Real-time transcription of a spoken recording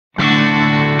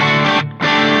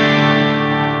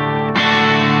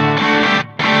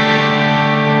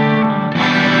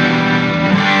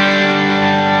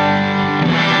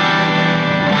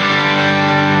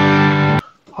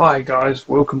Hi guys,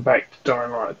 welcome back to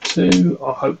Dying Light 2.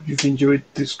 I hope you've enjoyed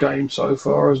this game so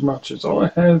far as much as I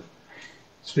have.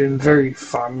 It's been very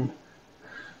fun,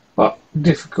 but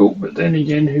difficult, but then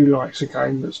again, who likes a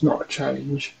game that's not a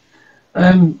challenge?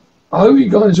 I hope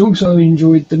you guys also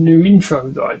enjoyed the new intro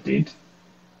that I did.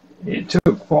 It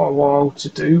took quite a while to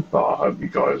do, but I hope you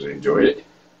guys enjoyed it.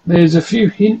 There's a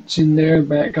few hints in there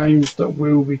about games that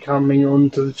will be coming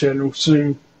onto the channel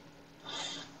soon,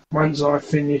 once I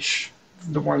finish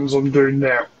the ones I'm doing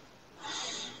now.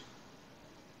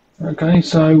 Okay,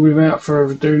 so without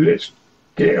further ado, let's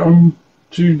get on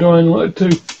to Dying Light 2.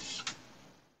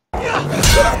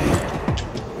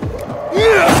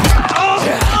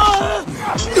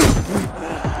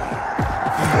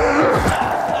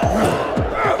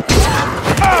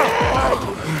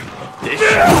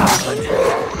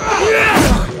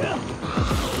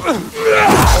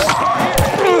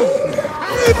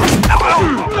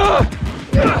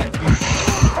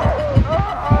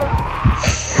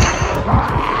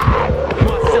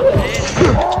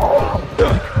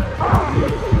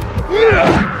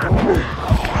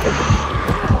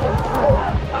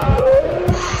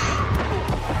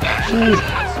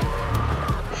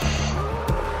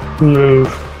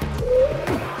 Move.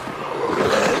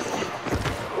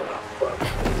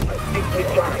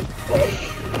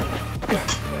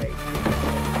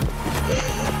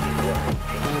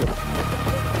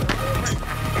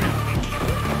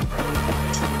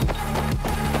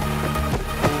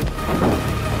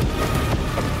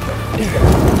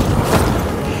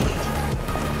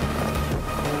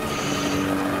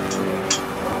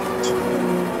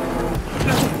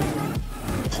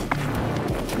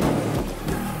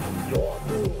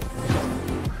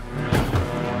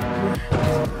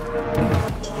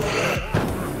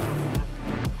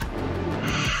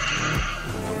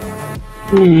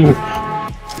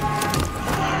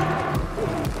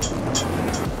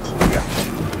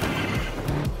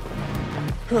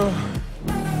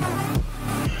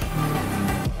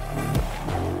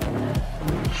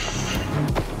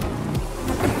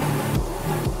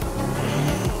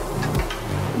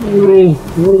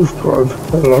 Roof drive,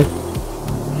 hello.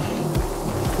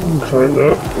 Okay,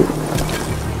 look.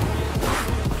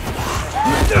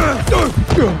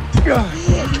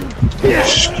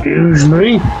 Excuse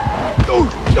me.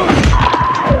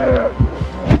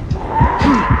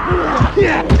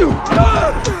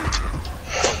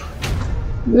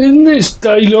 In this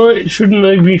daylight, shouldn't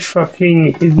they be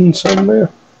fucking hidden somewhere?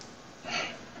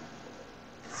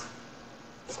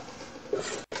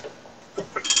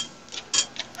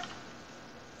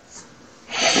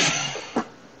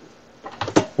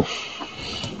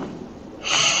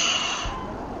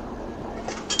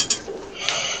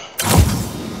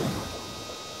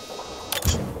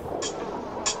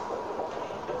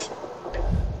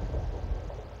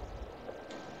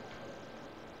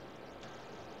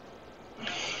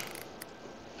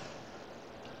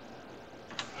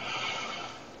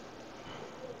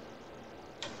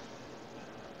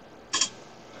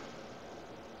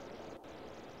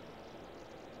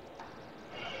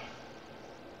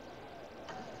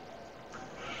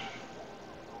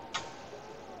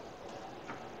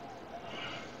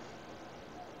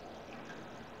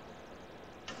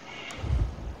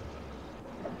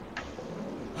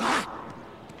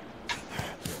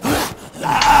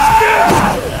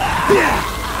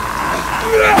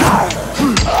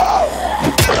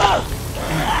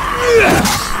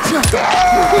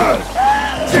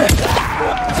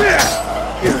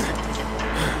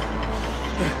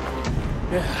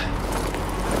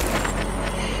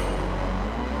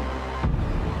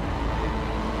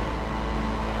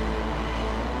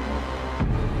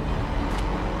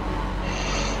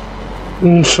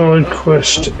 Inside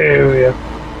quest area.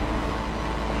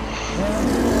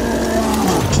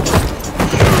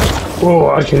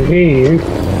 Oh, I can hear you.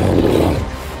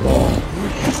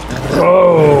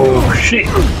 Oh, shit.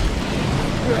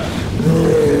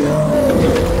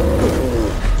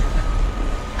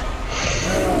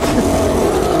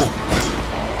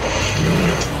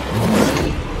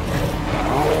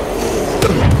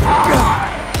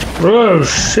 Oh,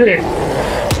 shit.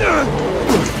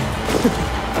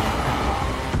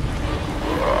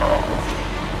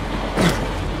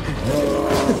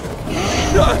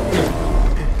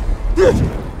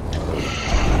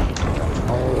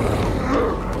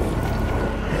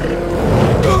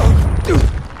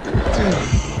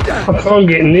 I can't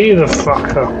get near the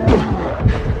fucker.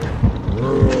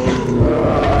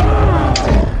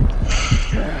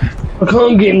 I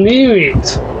can't get near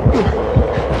it.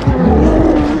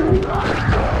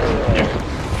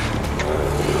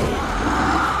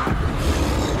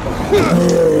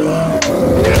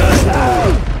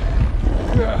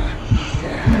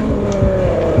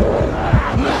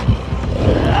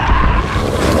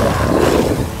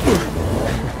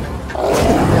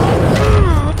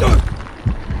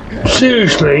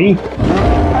 seriously,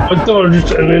 I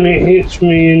dodged and then it hits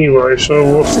me anyway,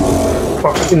 so what's the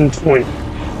fucking point?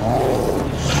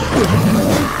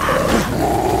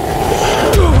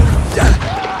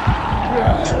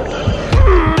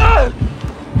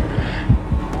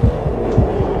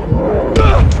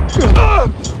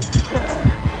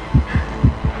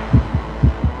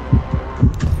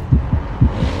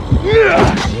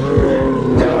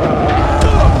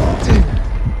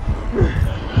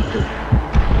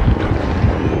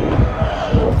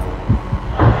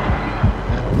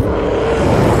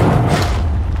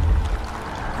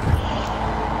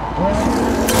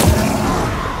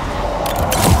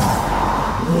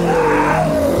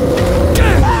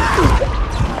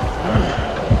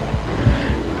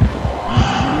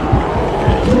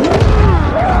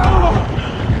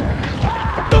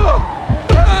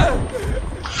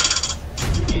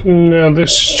 Now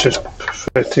this is just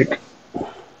pathetic.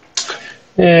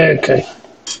 Yeah, okay.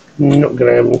 Not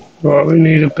gonna happen. Right, we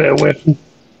need a better weapon.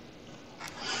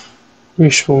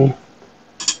 Respawn.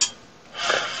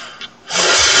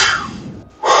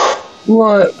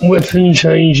 Right, weapon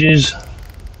changes.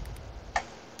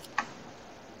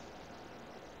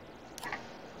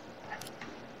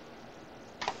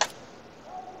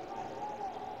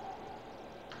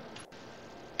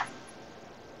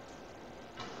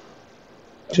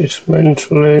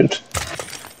 Dismantle it.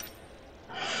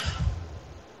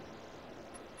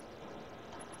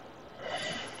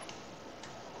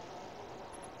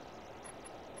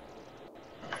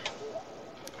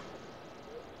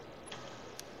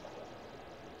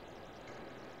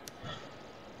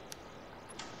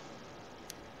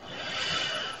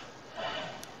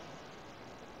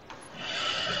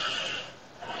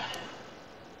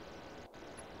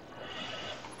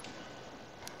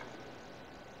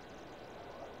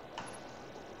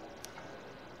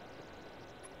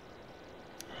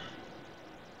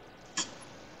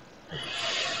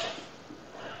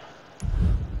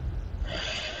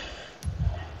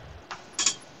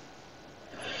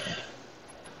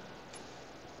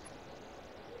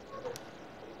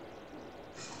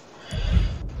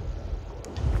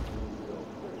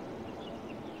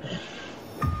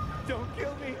 Don't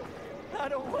kill me. I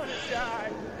don't want to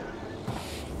die.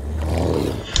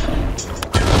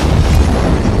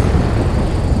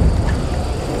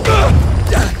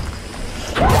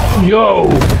 Yo!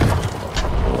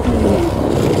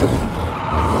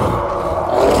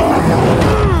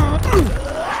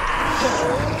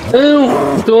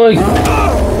 How do I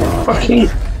fucking...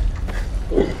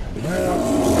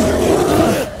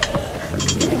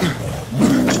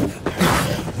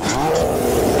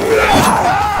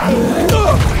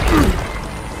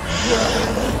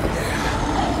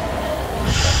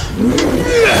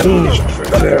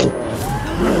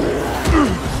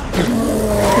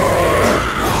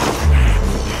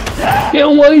 Get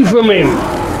away from him!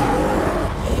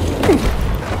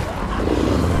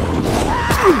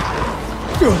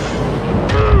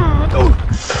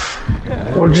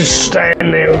 Or just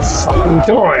stand there and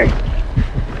fucking die.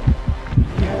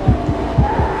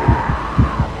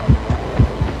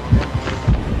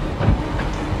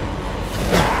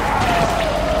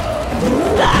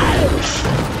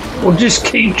 Or just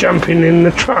keep jumping in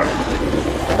the truck.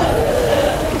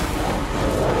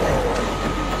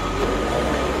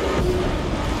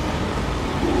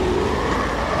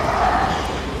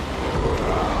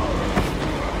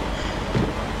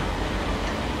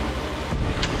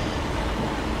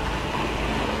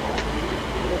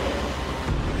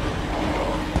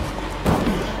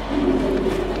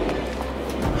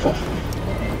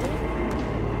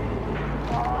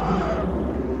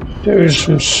 There is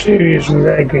some serious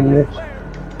lag in this.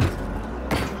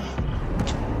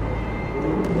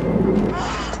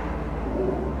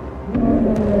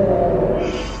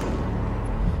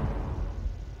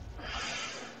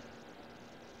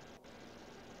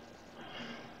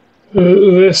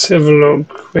 Let's have a look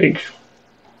quick.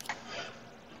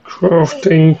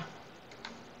 Crafting.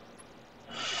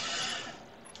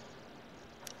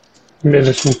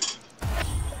 Medicine.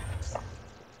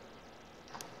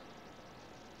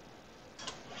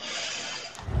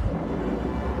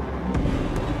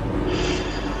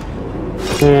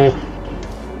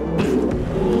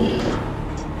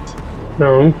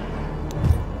 No.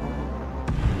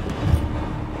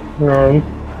 No.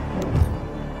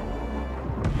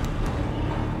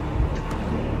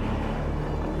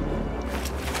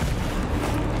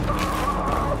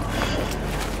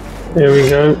 There we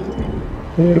go.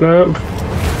 Heal up.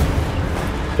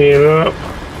 Heal up.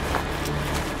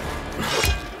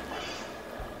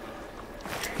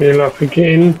 Heal up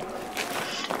again.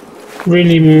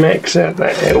 Really max out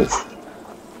that health.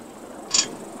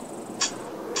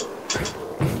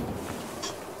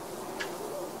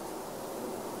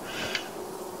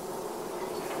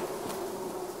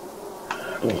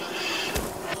 There's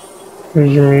some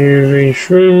UV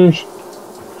shrooms.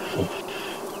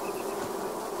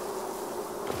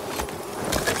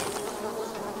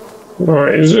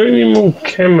 Right, is there any more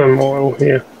chamomile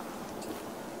here?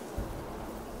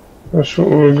 That's what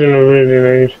we're gonna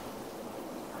really need.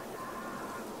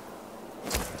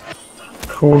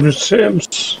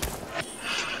 Cordyceps.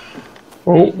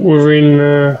 Oh, we're in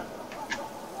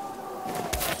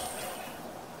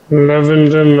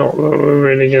lavender, not that we're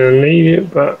really gonna need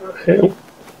it, but hell.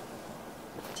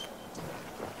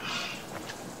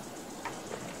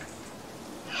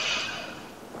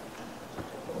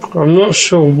 I'm not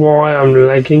sure why I'm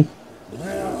lagging. Let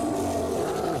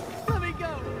me go.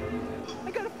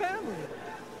 I got a family.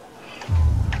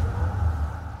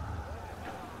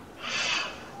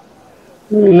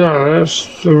 No,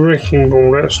 that's the wrecking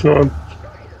ball, that's not a...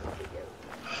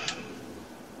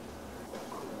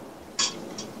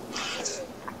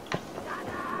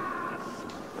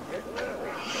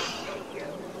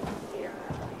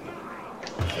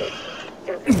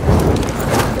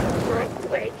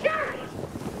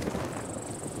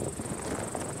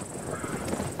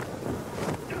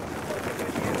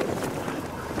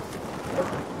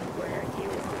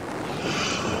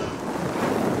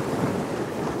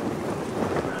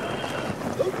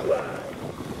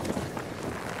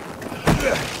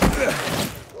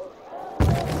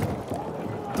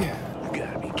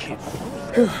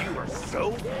 You are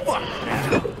so fucked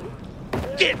now.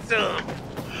 Get some!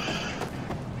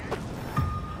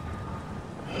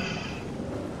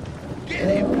 Get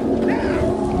him now!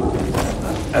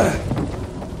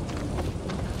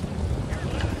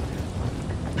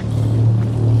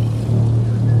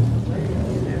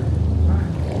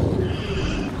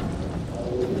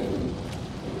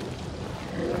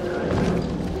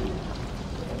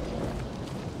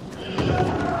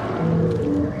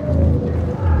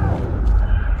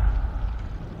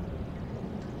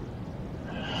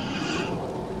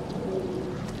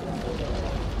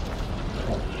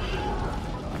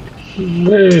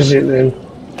 Where is it then?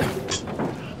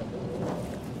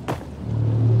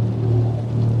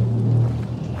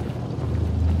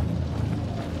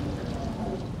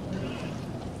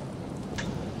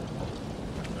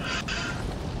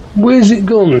 Where's it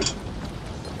gone?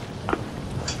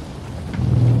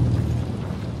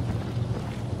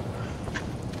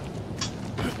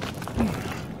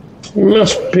 It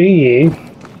must be here.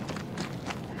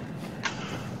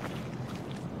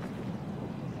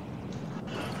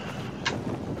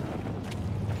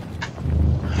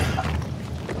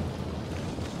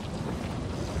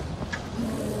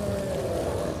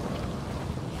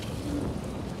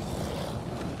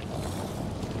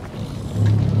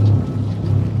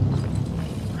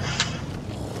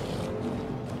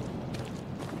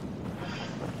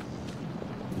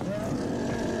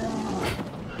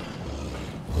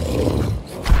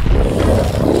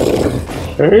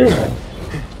 Okay.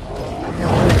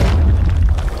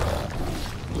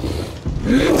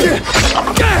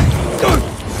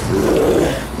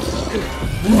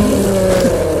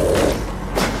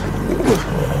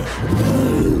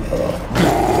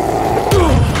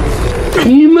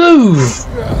 Can you move?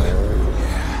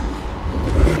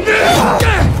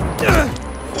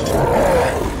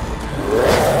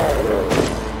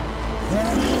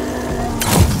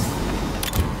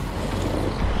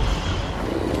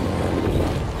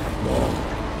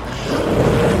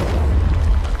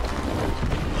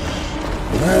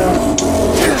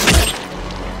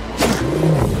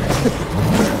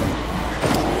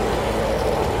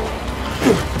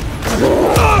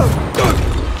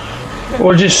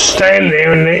 Or just stand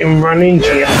there and let him run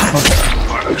into you. For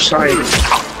fuck's sake.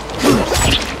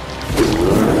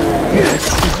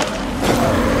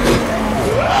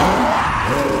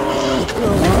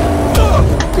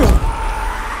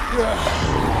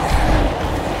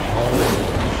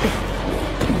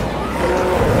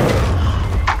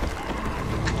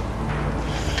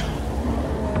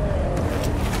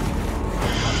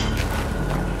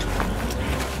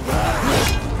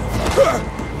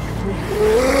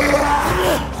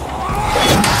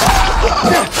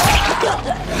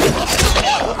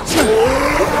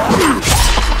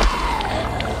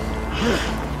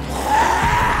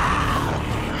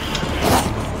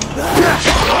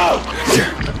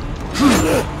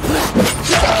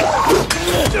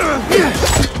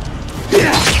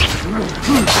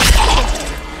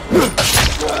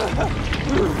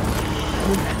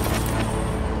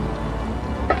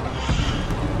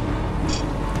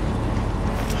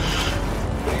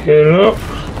 Get up.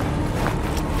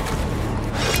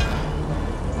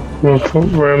 We'll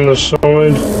put around the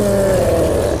side.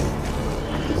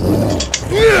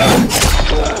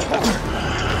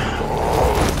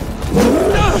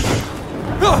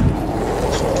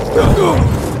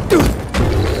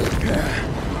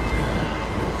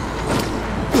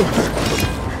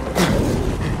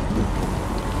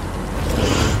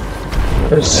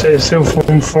 Let's set itself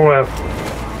on fire.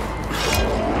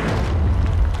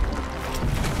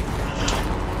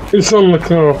 It's on the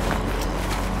car.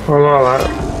 I like that.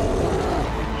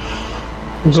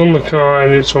 It's on the car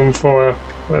and it's on fire.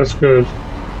 That's good.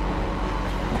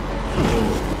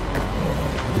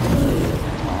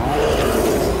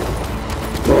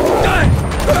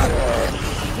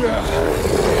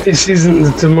 This isn't the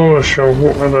Demolisher,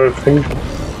 I don't think.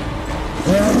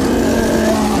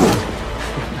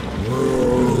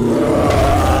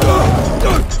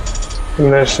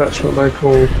 Unless that's what they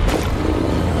call.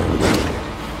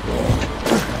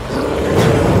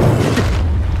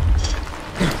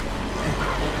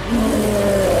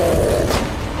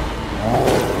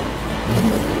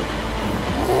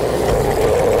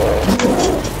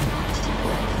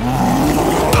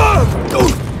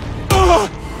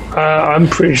 I'm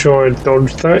pretty sure I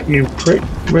dodged that, you prick.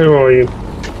 Where are you?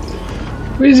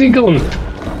 Where's he gone?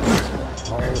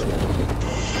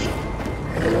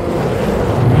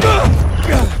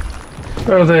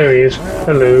 Oh, there he is.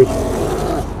 Hello.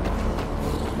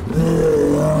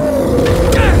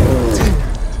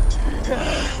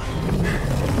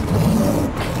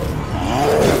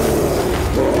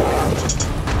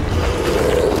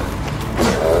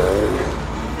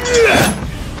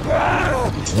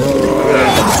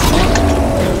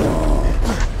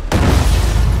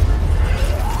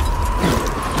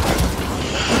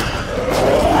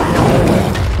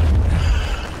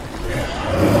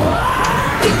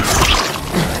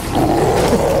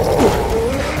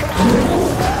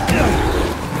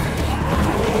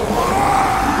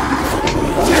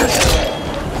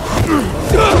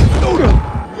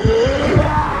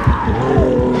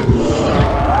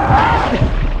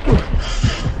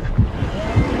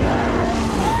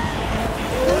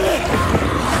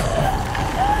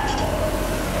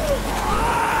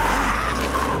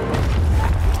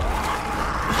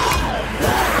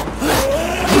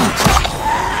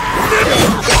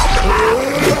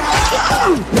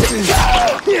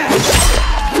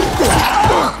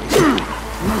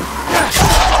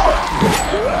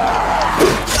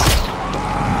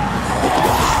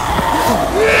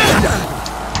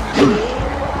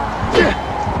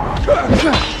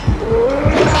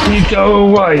 You go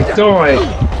away, die.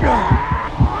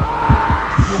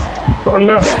 Got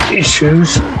enough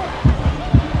issues.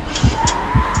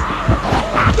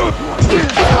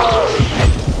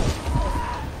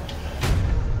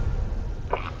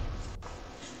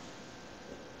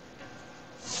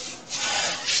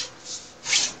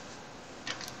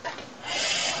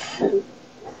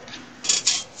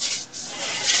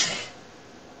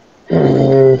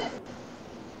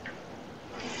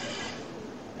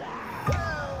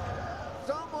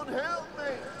 Someone help me!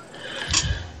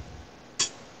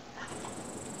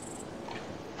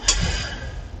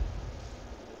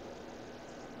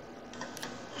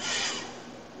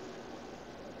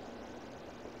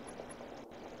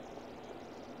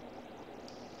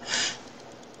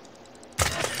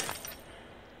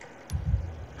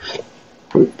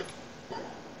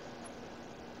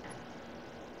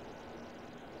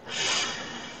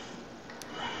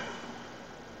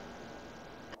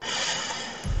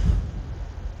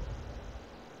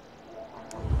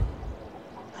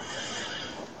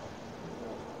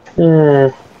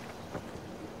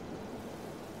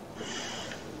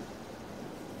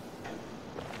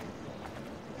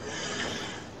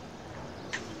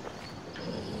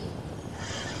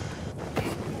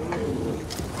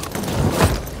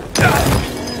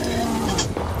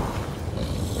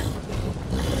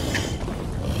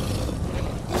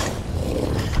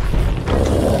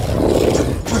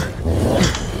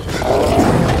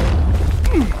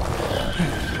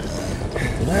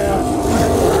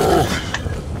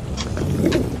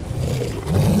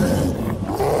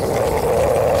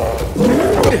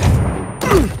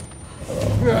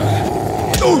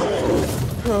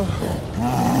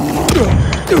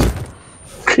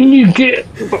 Can you get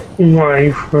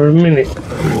away for a minute?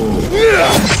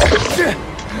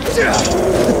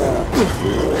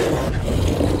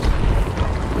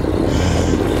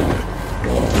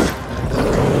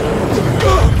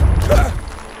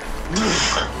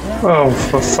 Oh,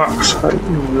 for fuck's sake,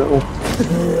 you little...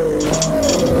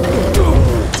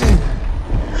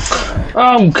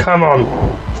 Oh, come on!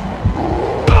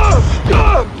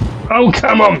 Oh,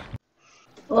 come on!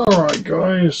 Alright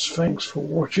guys, thanks for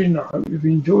watching. I hope you've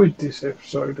enjoyed this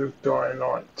episode of Dying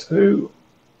Light 2.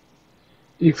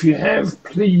 If you have,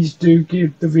 please do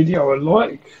give the video a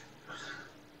like.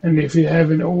 And if you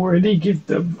haven't already, give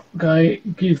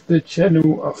the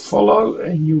channel a follow,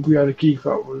 and you'll be able to keep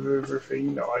up with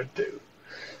everything that I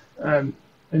do.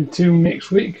 Until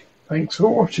next week, thanks for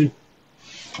watching.